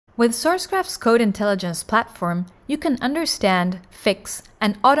With Sourcegraph's Code Intelligence platform, you can understand, fix,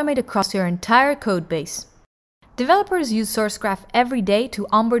 and automate across your entire codebase. Developers use Sourcegraph every day to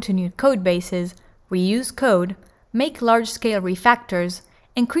onboard to new codebases, reuse code, make large-scale refactors,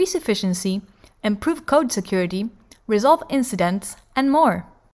 increase efficiency, improve code security, resolve incidents, and more.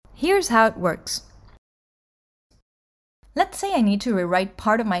 Here's how it works. Let's say I need to rewrite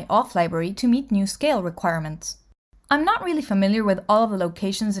part of my auth library to meet new scale requirements. I'm not really familiar with all of the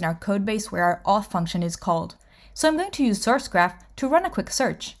locations in our codebase where our auth function is called, so I'm going to use Sourcegraph to run a quick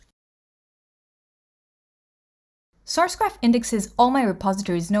search. Sourcegraph indexes all my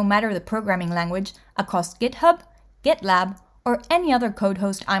repositories no matter the programming language across GitHub, GitLab, or any other code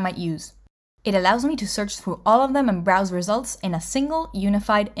host I might use. It allows me to search through all of them and browse results in a single,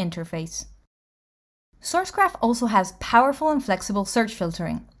 unified interface. Sourcegraph also has powerful and flexible search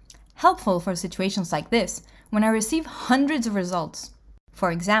filtering, helpful for situations like this when I receive hundreds of results.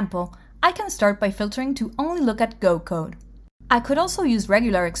 For example, I can start by filtering to only look at Go code. I could also use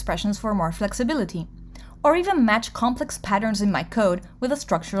regular expressions for more flexibility, or even match complex patterns in my code with a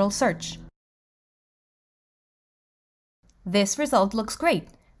structural search. This result looks great,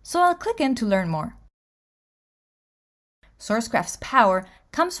 so I'll click in to learn more. Sourcegraph's power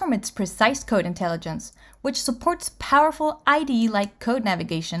comes from its precise code intelligence, which supports powerful IDE-like code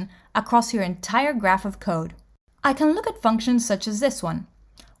navigation across your entire graph of code. I can look at functions such as this one,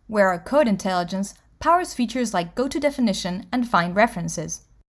 where our code intelligence powers features like go-to-definition and find references.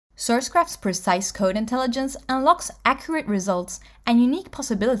 Sourcegraph's precise code intelligence unlocks accurate results and unique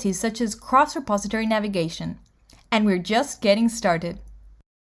possibilities such as cross-repository navigation. And we're just getting started.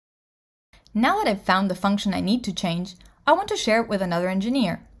 Now that I've found the function I need to change, I want to share it with another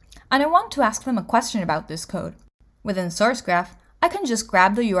engineer, and I want to ask them a question about this code. Within Sourcegraph, I can just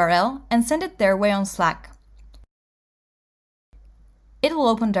grab the URL and send it their way on Slack. It will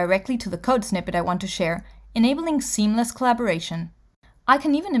open directly to the code snippet I want to share, enabling seamless collaboration. I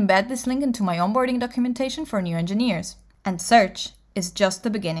can even embed this link into my onboarding documentation for new engineers. And search is just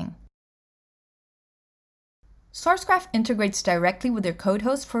the beginning. Sourcegraph integrates directly with your code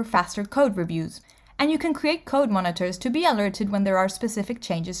host for faster code reviews, and you can create code monitors to be alerted when there are specific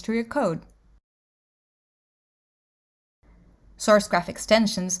changes to your code. Sourcegraph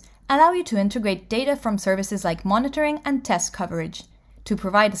extensions allow you to integrate data from services like monitoring and test coverage to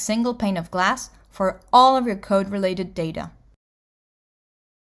provide a single pane of glass for all of your code-related data.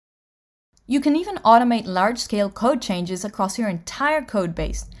 You can even automate large-scale code changes across your entire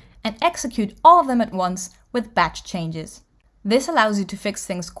codebase and execute all of them at once with batch changes. This allows you to fix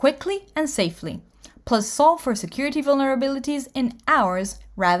things quickly and safely, plus solve for security vulnerabilities in hours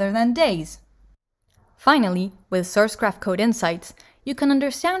rather than days. Finally, with Sourcegraph Code Insights, you can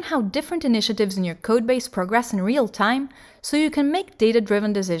understand how different initiatives in your codebase progress in real time so you can make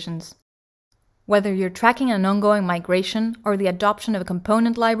data-driven decisions. Whether you're tracking an ongoing migration or the adoption of a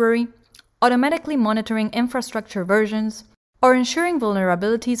component library, automatically monitoring infrastructure versions, or ensuring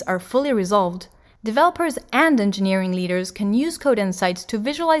vulnerabilities are fully resolved, developers and engineering leaders can use Code Insights to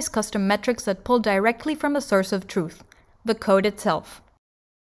visualize custom metrics that pull directly from the source of truth, the code itself.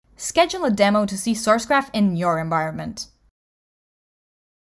 Schedule a demo to see Sourcegraph in your environment.